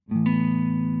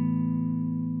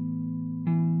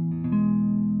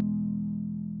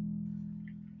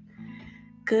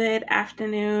Good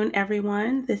afternoon,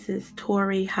 everyone. This is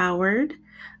Tori Howard,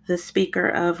 the speaker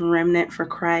of Remnant for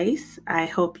Christ. I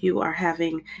hope you are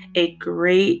having a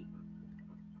great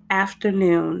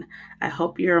afternoon. I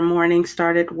hope your morning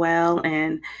started well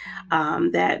and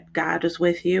that God is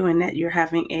with you and that you're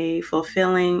having a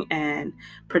fulfilling and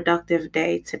productive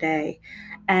day today.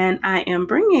 And I am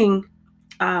bringing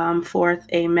forth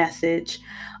a message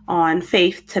on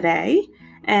faith today.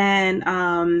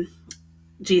 And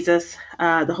Jesus,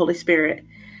 the Holy Spirit,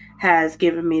 has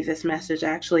given me this message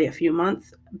actually a few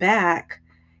months back,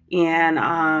 and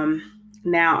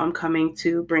now I'm coming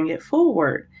to bring it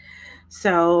forward.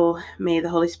 So may the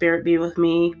Holy Spirit be with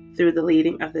me through the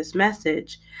leading of this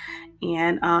message.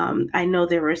 And I know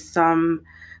there was some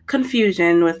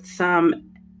confusion with some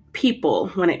people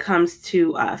when it comes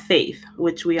to faith,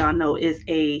 which we all know is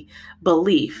a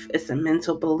belief, it's a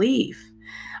mental belief.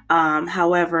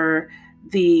 However,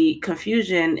 the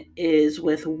confusion is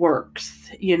with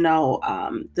works.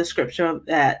 The scripture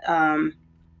that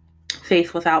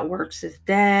faith without works is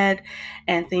dead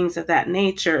and things of that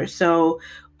nature. So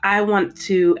I want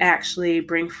to actually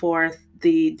bring forth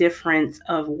the difference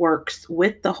of works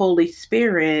with the Holy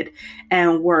Spirit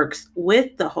and works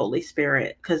with the Holy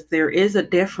Spirit, because there is a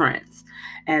difference.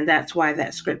 And that's why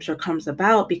that scripture comes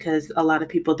about, because a lot of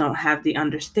people don't have the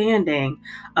understanding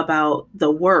about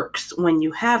the works when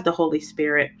you have the Holy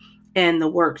Spirit and the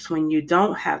works when you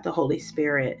don't have the Holy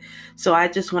Spirit. So I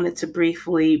just wanted to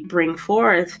briefly bring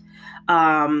forth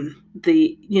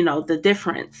the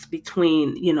difference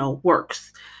between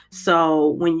works.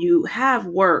 So when you have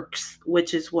works,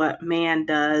 which is what man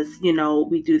does,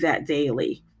 we do that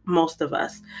daily, most of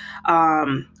us.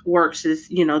 Works is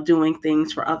doing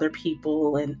things for other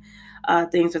people and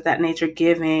things of that nature,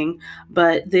 giving.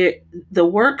 But the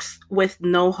works with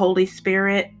no Holy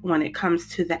Spirit, when it comes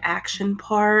to the action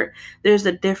part, there's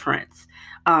a difference.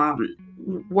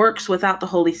 Works without the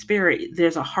Holy Spirit,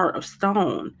 there's a heart of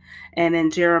stone. And in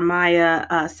Jeremiah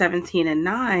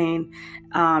 17:9,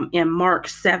 in Mark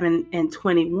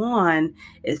 7:21,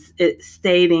 it's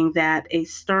stating that a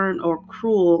stern or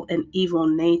cruel and evil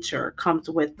nature comes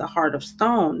with the heart of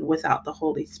stone without the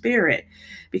Holy Spirit,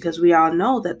 because we all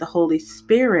know that the Holy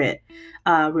Spirit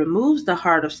removes the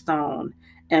heart of stone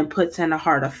and puts in a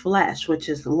heart of flesh, which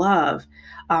is love.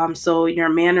 So your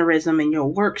mannerism and your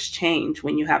works change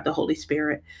when you have the Holy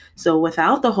Spirit. So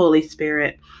without the Holy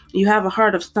Spirit, you have a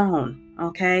heart of stone,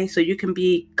 okay? So you can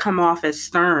come off as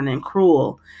stern and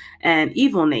cruel and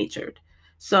evil-natured.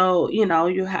 So,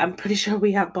 I'm pretty sure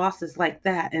we have bosses like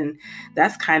that. And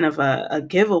that's kind of a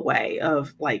giveaway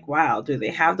of like, wow, do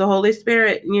they have the Holy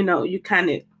Spirit?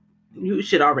 You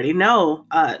should already know,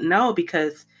 no,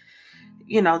 because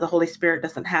the Holy Spirit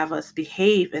doesn't have us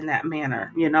behave in that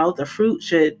manner. The fruit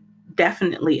should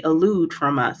definitely elude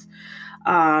from us.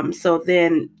 So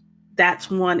then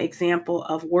that's one example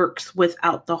of works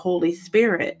without the Holy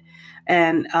Spirit.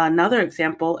 And another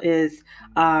example is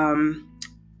the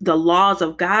laws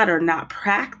of God are not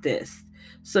practiced.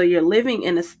 So you're living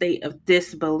in a state of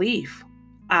disbelief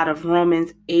out of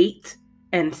Romans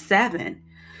 8:7.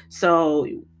 So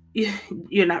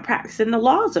you're not practicing the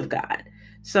laws of God.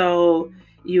 So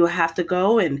you have to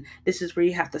go, and this is where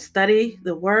you have to study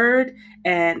the word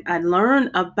and learn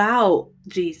about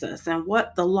Jesus and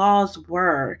what the laws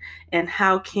were and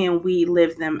how can we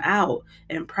live them out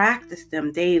and practice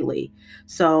them daily.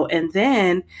 So, and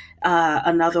then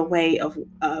another way of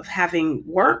having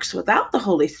works without the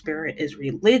Holy Spirit is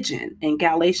religion. In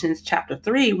Galatians chapter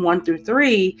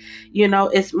 3:1-3,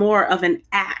 it's more of an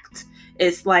act.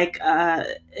 It's like,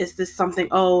 is this something,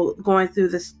 going through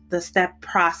the step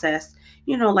process,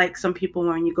 like some people,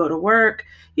 when you go to work,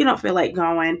 you don't feel like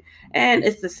going, and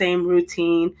it's the same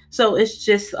routine. So it's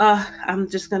just, I'm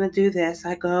just going to do this.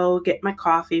 I go get my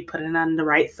coffee, put it on the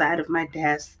right side of my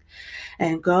desk,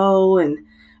 and go and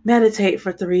meditate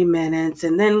for 3 minutes,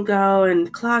 and then go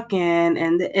and clock in.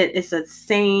 And it's the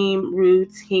same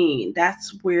routine.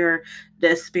 That's where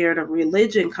the spirit of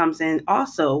religion comes in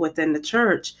also within the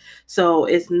church. So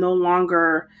it's no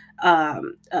longer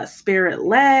spirit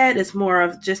led. It's more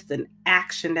of just an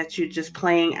action that you're just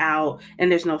playing out,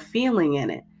 and there's no feeling in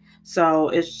it. So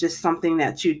it's just something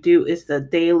that you do. It's the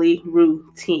daily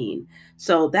routine.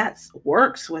 So that's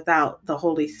works without the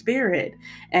Holy Spirit.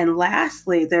 And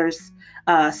lastly, there's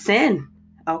sin.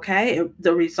 Okay,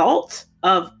 the result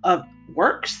of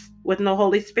works with no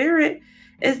Holy Spirit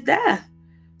is death.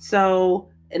 So,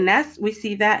 and we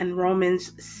see that in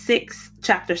Romans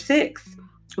chapter 6,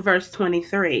 verse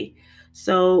 23.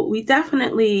 So we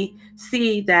definitely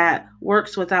see that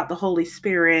works without the Holy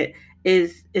Spirit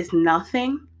is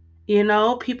nothing.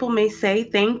 People may say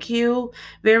thank you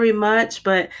very much,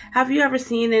 but have you ever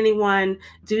seen anyone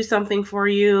do something for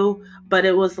you, but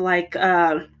it was like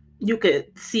you could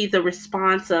see the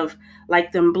response of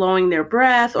like them blowing their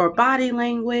breath or body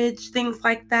language, things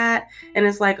like that. And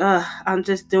it's like, I'm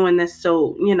just doing this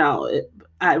so,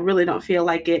 I really don't feel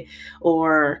like it.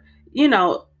 Or,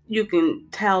 you can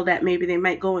tell that maybe they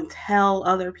might go and tell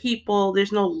other people.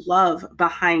 There's no love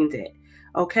behind it.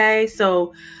 Okay.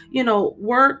 So,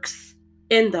 works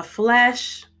in the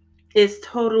flesh is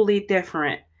totally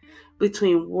different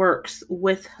between works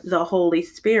with the Holy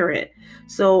Spirit.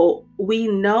 So we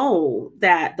know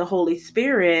that the Holy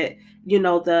Spirit,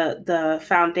 the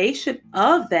foundation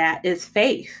of that is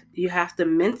faith. You have to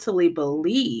mentally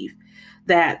believe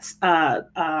that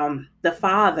the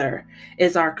Father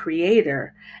is our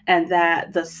creator and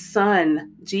that the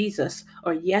Son, Jesus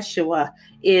or Yeshua,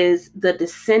 is the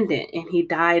descendant and he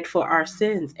died for our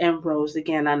sins and rose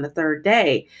again on the third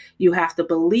day. You have to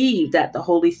believe that the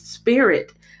Holy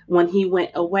Spirit, when he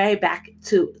went away back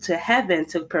to heaven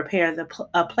to prepare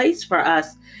a place for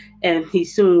us, and he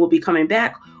soon will be coming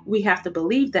back, we have to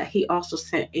believe that he also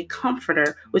sent a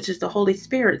comforter, which is the Holy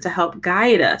Spirit, to help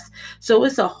guide us. So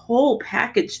it's a whole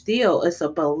package deal. It's a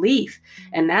belief,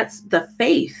 and that's the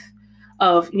faith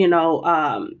of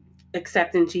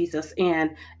accepting Jesus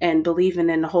and believing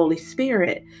in the Holy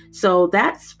Spirit. So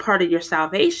that's part of your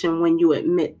salvation. When you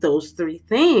admit those three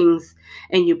things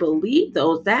and you believe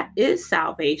those, that is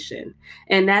salvation.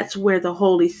 And that's where the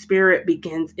Holy Spirit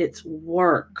begins its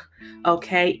work,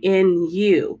 okay, in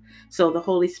you. So the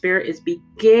Holy Spirit is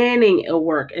beginning a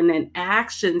work, and then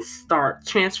action starts,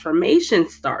 transformation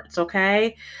starts,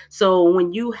 okay? So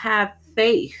when you have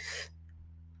faith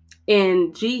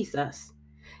in Jesus,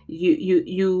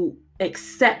 you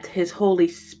accept his Holy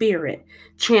Spirit.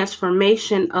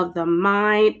 Transformation of the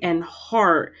mind and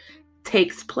heart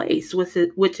takes place,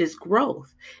 which is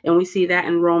growth. And we see that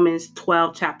in Romans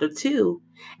 12, chapter 2,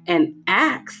 and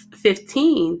Acts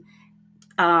 15,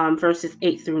 verses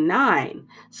 8 through 9.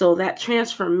 So that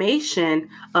transformation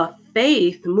of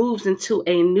faith moves into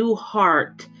a new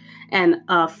heart and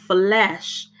a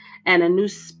flesh and a new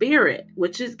spirit,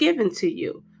 which is given to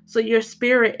you. So your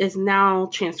spirit is now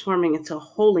transforming into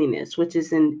holiness, which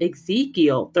is in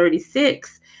Ezekiel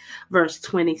 36, verse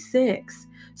 26.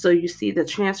 So you see the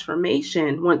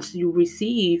transformation once you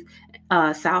receive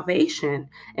salvation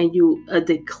and you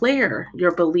declare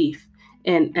your belief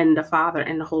and the Father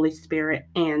and the Holy Spirit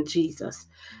and Jesus.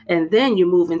 And then you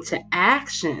move into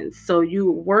actions. So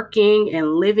you working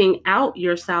and living out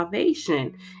your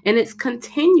salvation, and it's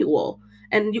continual.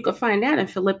 And you can find that in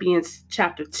Philippians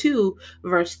chapter 2,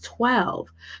 verse 12.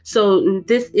 So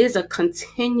this is a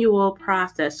continual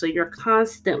process. So you're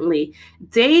constantly,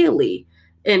 daily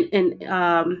in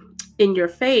your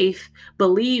faith,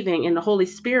 believing, and the Holy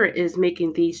Spirit is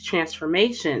making these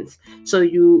transformations. So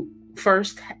you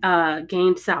first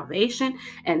gained salvation,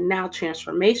 and now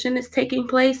transformation is taking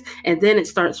place, and then it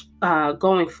starts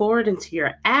going forward into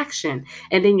your action,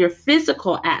 and then your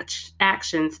physical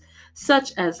actions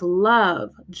such as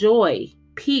love, joy,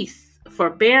 peace,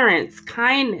 forbearance,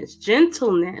 kindness,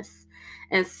 gentleness,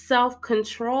 and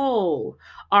self-control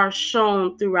are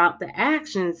shown throughout the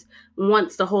actions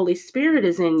once the Holy Spirit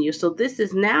is in you. So this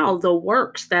is now the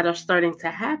works that are starting to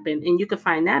happen. And you can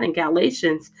find that in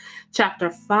Galatians chapter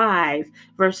 5,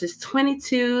 verses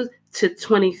 22 to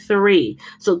 23.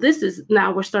 So this is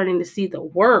now we're starting to see the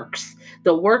works.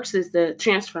 The works is the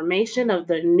transformation of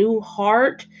the new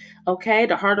heart. Okay,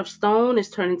 the heart of stone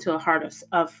is turning to a heart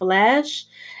of flesh.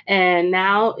 And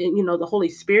now, the Holy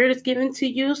Spirit is given to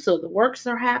you. So the works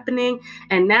are happening.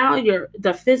 And now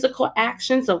the physical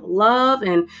actions of love,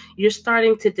 and you're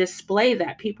starting to display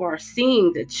that. People are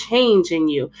seeing the change in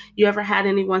you. You ever had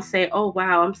anyone say, oh,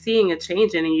 wow, I'm seeing a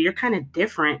change in you. You're kind of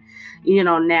different,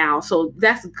 now. So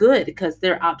that's good because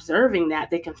they're observing that.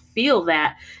 They can feel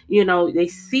that, they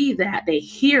see that, they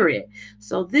hear it.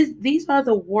 So these are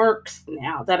the works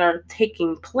now that are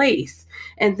taking place.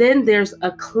 And then there's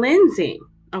a cleansing,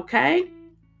 okay,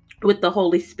 with the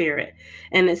Holy Spirit.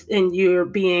 And you're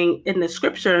being in the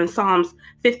scripture in Psalms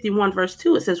 51, verse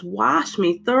 2, it says, wash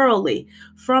me thoroughly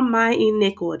from my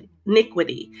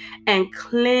iniquity and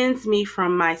cleanse me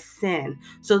from my sin.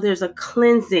 So there's a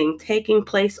cleansing taking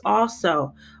place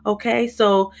also. Okay,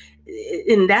 so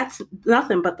and that's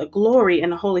nothing but the glory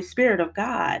and the Holy Spirit of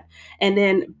God. And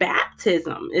then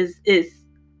baptism is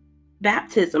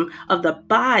baptism of the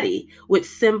body, which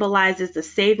symbolizes the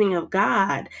saving of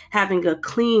God, having a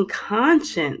clean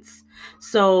conscience.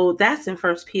 So that's in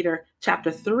 1 Peter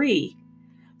chapter 3,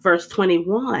 verse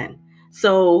 21.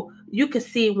 So you can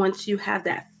see once you have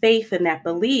that faith and that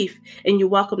belief and you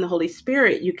welcome the Holy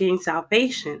Spirit, you gain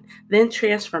salvation, then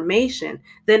transformation,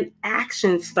 then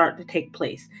actions start to take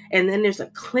place. And then there's a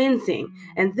cleansing.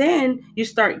 And then you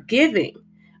start giving.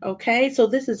 Okay, so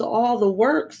this is all the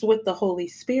works with the Holy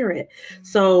Spirit.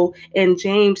 So in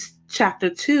James chapter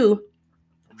 2,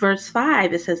 verse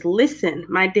 5, it says, "Listen,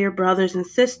 my dear brothers and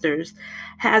sisters,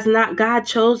 has not God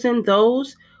chosen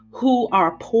those who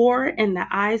are poor in the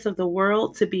eyes of the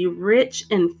world to be rich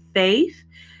in faith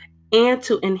and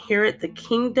to inherit the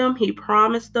kingdom he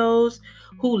promised those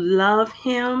who love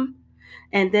him?"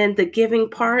 And then the giving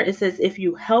part, it says, "If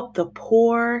you help the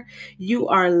poor, you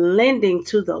are lending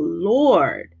to the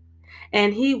Lord,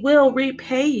 and he will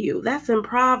repay you." That's in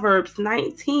Proverbs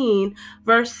 19,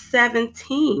 verse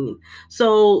 17.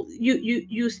 So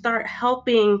you start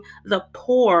helping the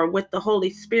poor with the Holy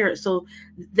Spirit. So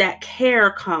that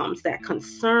care comes, that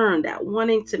concern, that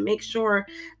wanting to make sure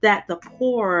that the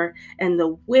poor and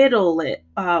the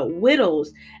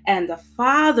widows and the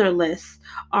fatherless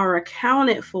are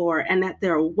accounted for, and that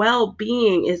their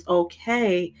well-being is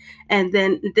okay. And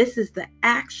then this is the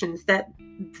actions that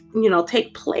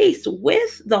take place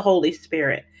with the Holy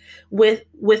Spirit, with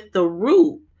the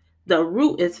root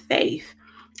is faith.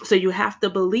 So you have to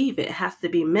believe it has to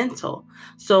be mental.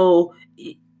 So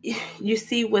you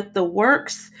see, with the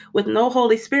works, with no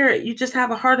Holy Spirit, you just have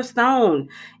a heart of stone.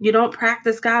 You don't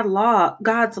practice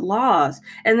God's laws,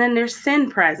 and then there's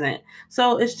sin present.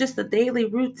 So it's just a daily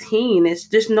routine. It's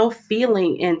just no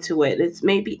feeling into it. It's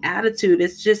maybe attitude.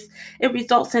 It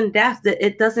results in death. That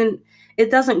it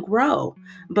doesn't grow.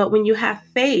 But when you have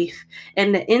faith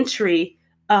and the entry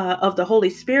of the Holy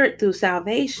Spirit through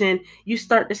salvation, you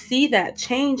start to see that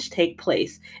change take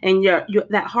place, and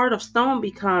that heart of stone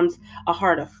becomes a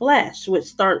heart of flesh, which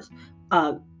starts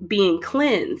uh, being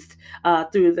cleansed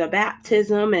through the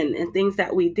baptism and things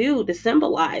that we do to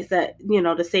symbolize that,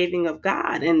 the saving of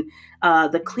God, and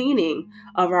the cleaning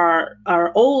of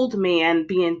our old man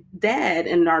being dead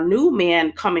and our new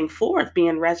man coming forth,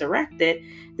 being resurrected.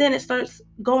 Then it starts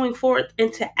going forth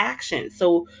into action.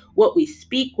 So what we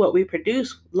speak, what we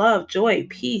produce: love, joy,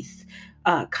 peace,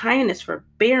 kindness,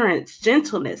 forbearance,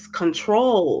 gentleness,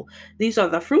 control. These are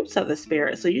the fruits of the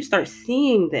Spirit. So you start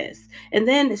seeing this, and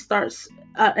then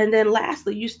and then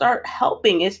lastly, you start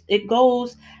helping. It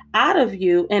goes out of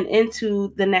you and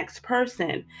into the next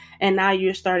person, and now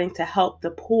you're starting to help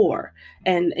the poor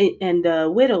and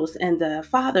the widows and the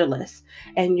fatherless,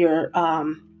 and you're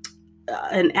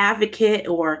an advocate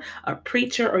or a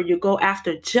preacher, or you go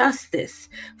after justice.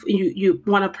 You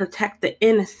want to protect the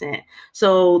innocent.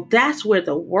 So that's where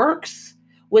the works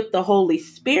with the Holy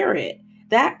Spirit,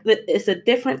 that is a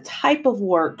different type of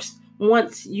works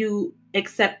once you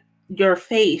accept your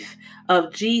faith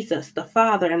of Jesus the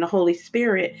Father and the Holy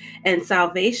Spirit, and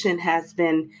salvation has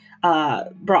been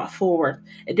brought forward.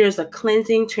 There's a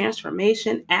cleansing,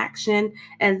 transformation, action,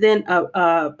 and then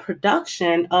a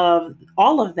production of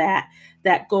all of that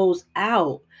goes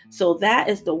out. So that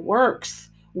is the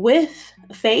works with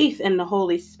faith in the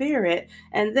Holy Spirit.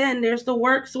 And then there's the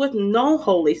works with no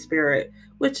Holy Spirit,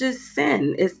 which is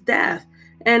sin, is death.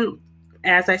 And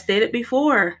as I stated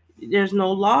before, there's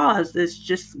no laws. It's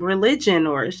just religion,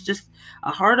 or it's just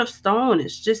a heart of stone.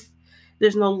 It's just,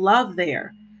 there's no love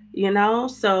there.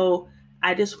 So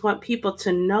I just want people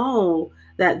to know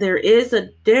that there is a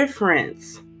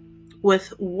difference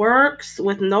with works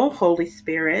with no Holy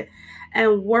Spirit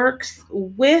and works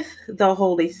with the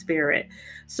Holy Spirit.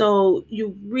 So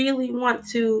you really want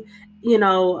to, you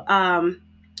know,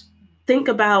 think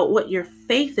about what your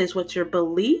faith is, what your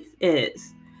belief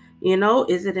is.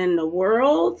 Is it in the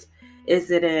world?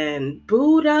 Is it in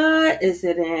Buddha? Is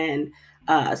it in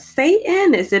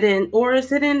Satan? Is it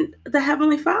in the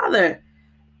Heavenly Father?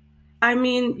 I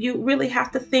mean, you really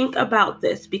have to think about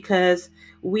this, because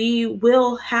we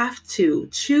will have to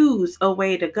choose a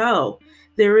way to go.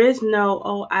 There is no,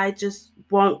 "Oh, I just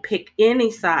won't pick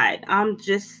any side. I'm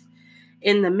just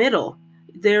in the middle."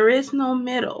 There is no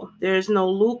middle. There's no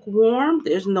lukewarm.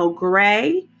 There's no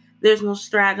gray. There's no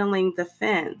straddling the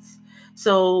fence.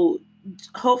 So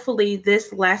hopefully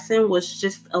this lesson was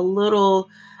just a little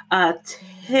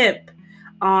tip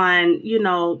on,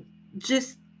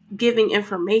 just giving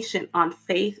information on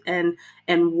faith and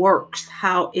works,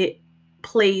 how it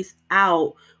plays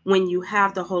out when you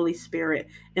have the Holy Spirit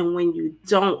and when you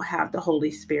don't have the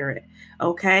Holy Spirit.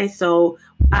 Okay, so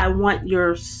I want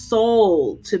your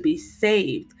soul to be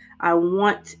saved. I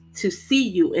want to see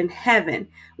you in heaven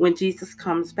when Jesus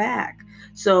comes back.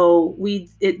 So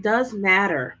it does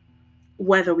matter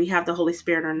whether we have the Holy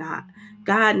Spirit or not.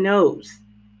 God knows,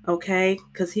 okay?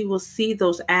 Because he will see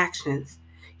those actions.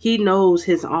 He knows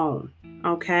his own.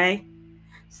 Okay.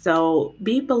 So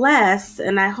be blessed.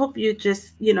 And I hope you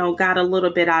just, got a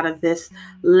little bit out of this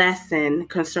lesson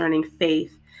concerning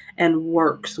faith and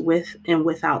works with and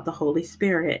without the Holy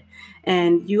Spirit.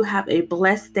 And you have a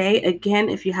blessed day. Again,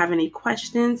 if you have any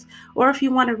questions or if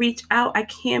you want to reach out, I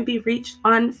can be reached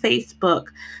on Facebook,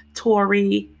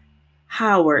 Tori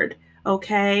Howard.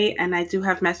 Okay. And I do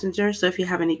have Messenger. So if you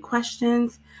have any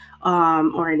questions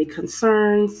or any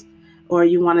concerns, or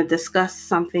you want to discuss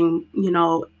something,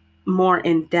 more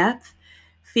in depth,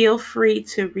 feel free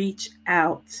to reach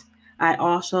out. I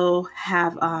also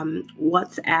have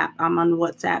WhatsApp. I'm on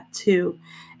WhatsApp too.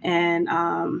 And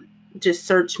just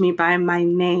search me by my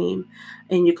name.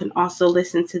 And you can also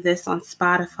listen to this on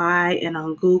Spotify and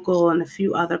on Google and a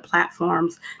few other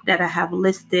platforms that I have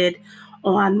listed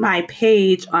on my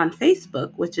page on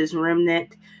Facebook, which is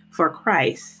Remnant for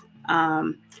Christ.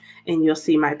 And you'll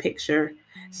see my picture.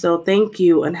 So thank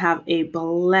you and have a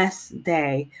blessed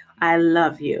day. I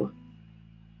love you.